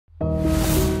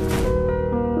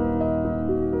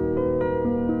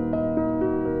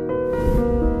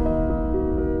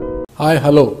Hi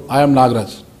hello I'm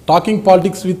Nagaraj talking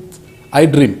politics with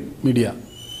iDream media.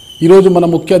 ఈరోజు మన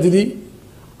ముఖ్య అతిథి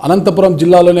అనంతపురం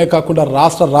జిల్లాలోనే కాకుండా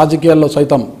రాష్ట్ర రాజకీయాల్లో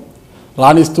సైతం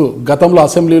రాణిస్తూ గతంలో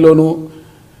అసెంబ్లీలోనూ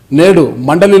నేడు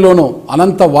మండలిలోనూ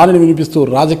అనంత వాణిని వినిపిస్తూ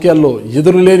రాజకీయాల్లో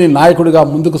ఎదురులేని నాయకుడిగా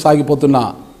ముందుకు సాగిపోతున్న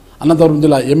అనంతపురం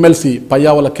జిల్లా ఎమ్మెల్సీ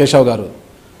పయ్యావుల కేశవ్ గారు.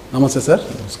 నమస్తే సార్.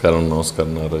 నమస్కారం.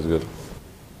 నమస్కారం నాగరాజ్ గారు.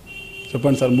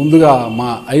 చెప్పండి సార్, ముందుగా మా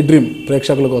iDream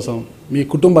ప్రేక్షకుల కోసం మీ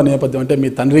కుటుంబ నేపథ్యం, అంటే మీ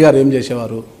తండ్రి గారు ఏం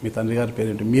చేసేవారు, మీ తండ్రి గారి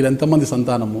పేరేంటి, మీరు ఎంతమంది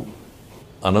సంతానము?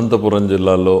 అనంతపురం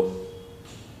జిల్లాలో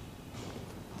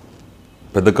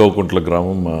పెద్దకౌకుంట్ల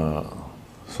గ్రామం మా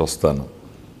స్వస్థానం.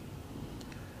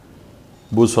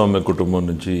 భూస్వామ్య కుటుంబం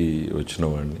నుంచి వచ్చిన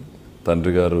వాడిని.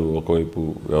 తండ్రి గారు ఒకవైపు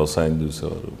వ్యవసాయం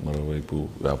చూసేవారు, మరోవైపు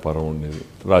వ్యాపారం ఉండేది.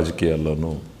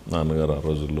 రాజకీయాల్లోనూ నాన్నగారు ఆ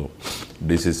రోజుల్లో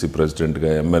డిసిసి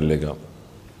ప్రెసిడెంట్గా, ఎమ్మెల్యేగా,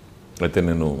 అయితే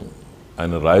నేను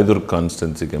ఆయన రాయదుర్గ్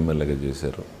కాన్స్టిట్యున్సీకి ఎమ్మెల్యేగా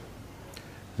చేశారు.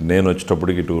 నేను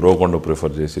వచ్చేటప్పటికి ఇటు ఉరవకొండ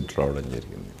ప్రిఫర్ చేసి ఇటు రావడం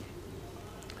జరిగింది.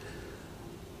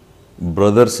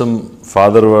 బ్రదర్స్,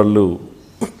 ఫాదర్ వాళ్ళు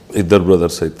ఇద్దరు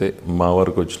బ్రదర్స్ అయితే మా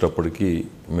వరకు వచ్చేటప్పటికి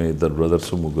మేము ఇద్దరు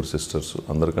బ్రదర్స్, ముగ్గురు సిస్టర్స్,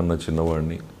 అందరికన్నా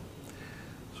చిన్నవాడిని.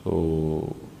 సో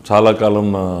చాలా కాలం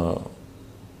నా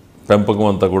పెంపకం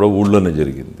అంతా కూడా ఊళ్ళోనే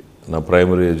జరిగింది. నా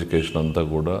ప్రైమరీ ఎడ్యుకేషన్ అంతా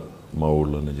కూడా మా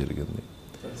ఊళ్ళోనే జరిగింది,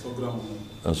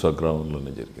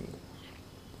 స్వగ్రామంలోనే జరిగింది.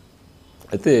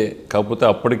 అయితే కాకపోతే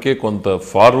అప్పటికే కొంత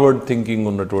ఫార్వర్డ్ థింకింగ్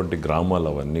ఉన్నటువంటి గ్రామాలు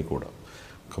అవన్నీ కూడా.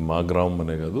 మా గ్రామం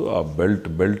అనే కాదు, ఆ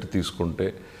బెల్ట్ తీసుకుంటే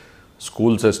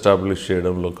స్కూల్స్ ఎస్టాబ్లిష్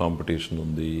చేయడంలో కాంపిటీషన్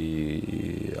ఉంది.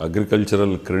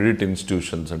 అగ్రికల్చరల్ క్రెడిట్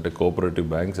ఇన్స్టిట్యూషన్స్ అంటే కోఆపరేటివ్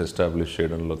బ్యాంక్స్ ఎస్టాబ్లిష్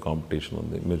చేయడంలో కాంపిటీషన్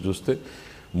ఉంది. మీరు చూస్తే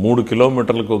 3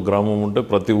 కిలోమీటర్లకు ఒక గ్రామం ఉంటే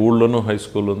ప్రతి ఊళ్ళోనూ హై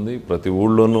స్కూల్ ఉంది, ప్రతి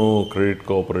ఊళ్ళోనూ క్రెడిట్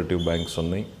కోఆపరేటివ్ బ్యాంక్స్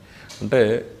ఉన్నాయి. అంటే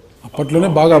అప్పట్లోనే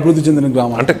బాగా అభివృద్ధి చెందిన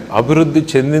గ్రామం. అంటే అభివృద్ధి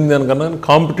చెందింది అనకన్నా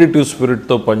కాంపిటేటివ్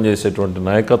స్పిరిట్తో పనిచేసేటువంటి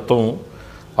నాయకత్వం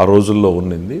ఆ రోజుల్లో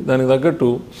ఉండింది. దానికి తగ్గట్టు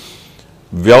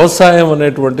వ్యవసాయం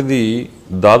అనేటువంటిది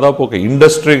దాదాపు ఒక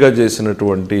ఇండస్ట్రీగా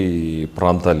చేసినటువంటి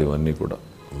ప్రాంతాలు ఇవన్నీ కూడా.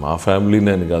 మా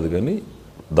ఫ్యామిలీనే అని కాదు కానీ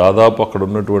దాదాపు అక్కడ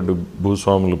ఉన్నటువంటి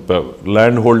భూస్వాములు,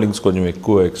 ల్యాండ్ హోల్డింగ్స్ కొంచెం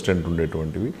ఎక్కువ ఎక్స్టెంట్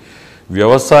ఉండేటువంటివి.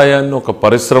 వ్యవసాయాన్ని ఒక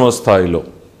పరిశ్రమ స్థాయిలో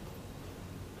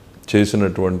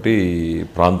చేసినటువంటి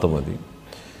ప్రాంతం అది.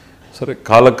 సరే,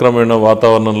 కాలక్రమేణా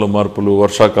వాతావరణంలో మార్పులు,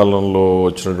 వర్షాకాలంలో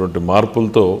వచ్చినటువంటి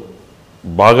మార్పులతో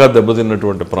బాగా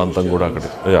దెబ్బతిన్నటువంటి ప్రాంతం కూడా అక్కడ,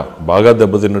 బాగా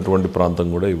దెబ్బతిన్నటువంటి ప్రాంతం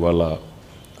కూడా ఇవాళ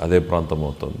అదే ప్రాంతం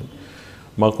అవుతుంది.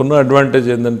 మాకున్న అడ్వాంటేజ్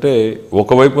ఏంటంటే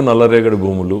ఒకవైపు నల్లరేగడి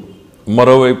భూములు,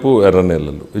 మరోవైపు ఎర్ర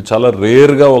నేలలు. ఇవి చాలా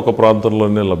రేర్గా ఒక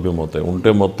ప్రాంతంలోనే లభ్యమవుతాయి. ఉంటే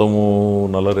మొత్తము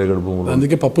నల్లరేగడి భూములు.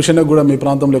 అందుకే పప్పు శనగ కూడా మీ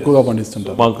ప్రాంతంలో ఎక్కువగా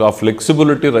పండిస్తుంటారు. మాకు ఆ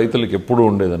ఫ్లెక్సిబిలిటీ రైతులకు ఎప్పుడూ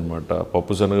ఉండేదన్నమాట.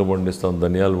 పప్పు శనగ పండిస్తాం,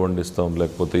 ధనియాలు పండిస్తాం,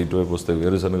 లేకపోతే ఇటువైపు వస్తే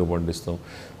వేరుశనగ పండిస్తాం.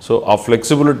 సో ఆ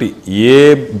ఫ్లెక్సిబిలిటీ ఏ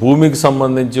భూమికి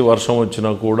సంబంధించి వర్షం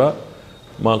వచ్చినా కూడా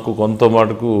మాకు కొంత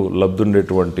మటుకు లబ్ధి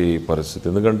ఉండేటువంటి పరిస్థితి.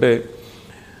 ఎందుకంటే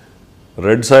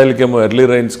రెడ్ సాయిల్కేమో ఎర్లీ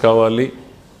రైన్స్ కావాలి,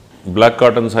 బ్లాక్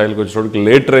కాటన్ సాయిల్కి వచ్చేటప్పటికి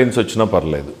లేట్ రైన్స్ వచ్చినా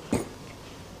పర్లేదు.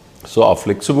 సో ఆ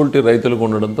ఫ్లెక్సిబిలిటీ రైతులకు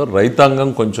ఉండడంతో రైతాంగం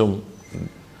కొంచెం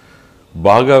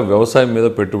బాగా వ్యవసాయం మీద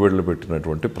పెట్టుబడులు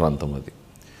పెట్టినటువంటి ప్రాంతం అది.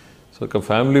 సో ఇక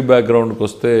ఫ్యామిలీ బ్యాక్గ్రౌండ్కి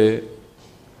వస్తే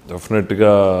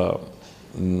డెఫినెట్గా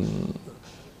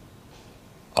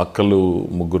అక్కలు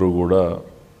ముగ్గురు కూడా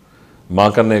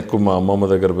మాకన్నా ఎక్కువ మా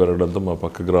అమ్మమ్మ దగ్గర పెరగడంతో మా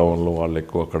పక్క గ్రామంలో వాళ్ళు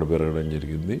ఎక్కువ అక్కడ పెరగడం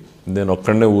జరిగింది. నేను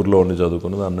ఒక్కడనే ఊర్లో ఉండి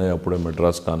చదువుకున్నది. అన్నయ్య అప్పుడే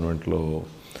మెడ్రాస్ కాన్వెంట్లో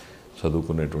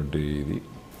చదువుకునేటువంటి ఇది.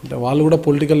 అంటే వాళ్ళు కూడా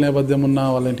పొలిటికల్ నేపథ్యం ఉన్న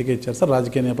వాళ్ళ ఇంటికి ఇచ్చారు సార్,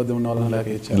 రాజకీయ నేపథ్యం ఉన్న వాళ్ళని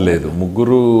అలాగే ఇచ్చారు? లేదు,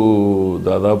 ముగ్గురు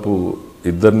దాదాపు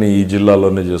ఇద్దరిని ఈ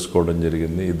జిల్లాలోనే చేసుకోవడం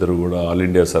జరిగింది. ఇద్దరు కూడా ఆల్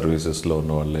ఇండియా సర్వీసెస్లో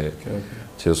ఉన్న వాళ్ళే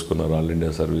చేసుకున్నారు. ఆల్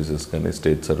ఇండియా సర్వీసెస్ కానీ,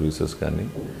 స్టేట్ సర్వీసెస్ కానీ.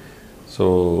 సో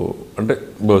అంటే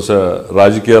బహుశా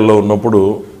రాజకీయాల్లో ఉన్నప్పుడు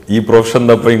ఈ ప్రొఫెషన్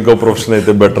తప్ప ఇంకో ప్రొఫెషన్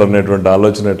అయితే బెటర్ అనేటువంటి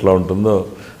ఆలోచన ఎట్లా ఉంటుందో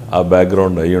ఆ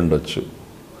బ్యాక్గ్రౌండ్ అయ్యి ఉండొచ్చు.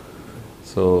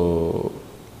 సో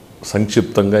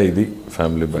సంక్షిప్తంగా ఇది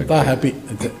family background. Happy.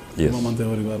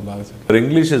 Your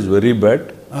English is very bad.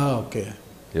 Okay,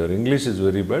 your English is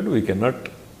very bad. We can not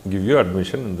give you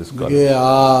admission in this college.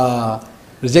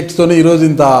 Reject తోనే ఈరోజు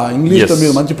ఇంత ఇంగ్లీష్తో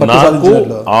మీరు మంచి పట్టు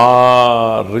సాధించినట్లు. ఆ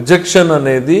రిజెక్షన్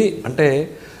అనేది అంటే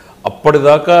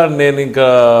అప్పటిదాకా నేను ఇంకా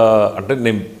అంటే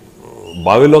నేను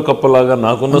బావిలో కప్పలాగా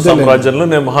నాకున్న సామ్రాజ్యంలో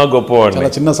నేను మహా గొప్పవాడిని.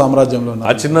 చిన్న సామ్రాజ్యంలో,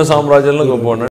 ఆ చిన్న సామ్రాజ్యంలో గొప్పవాడిని.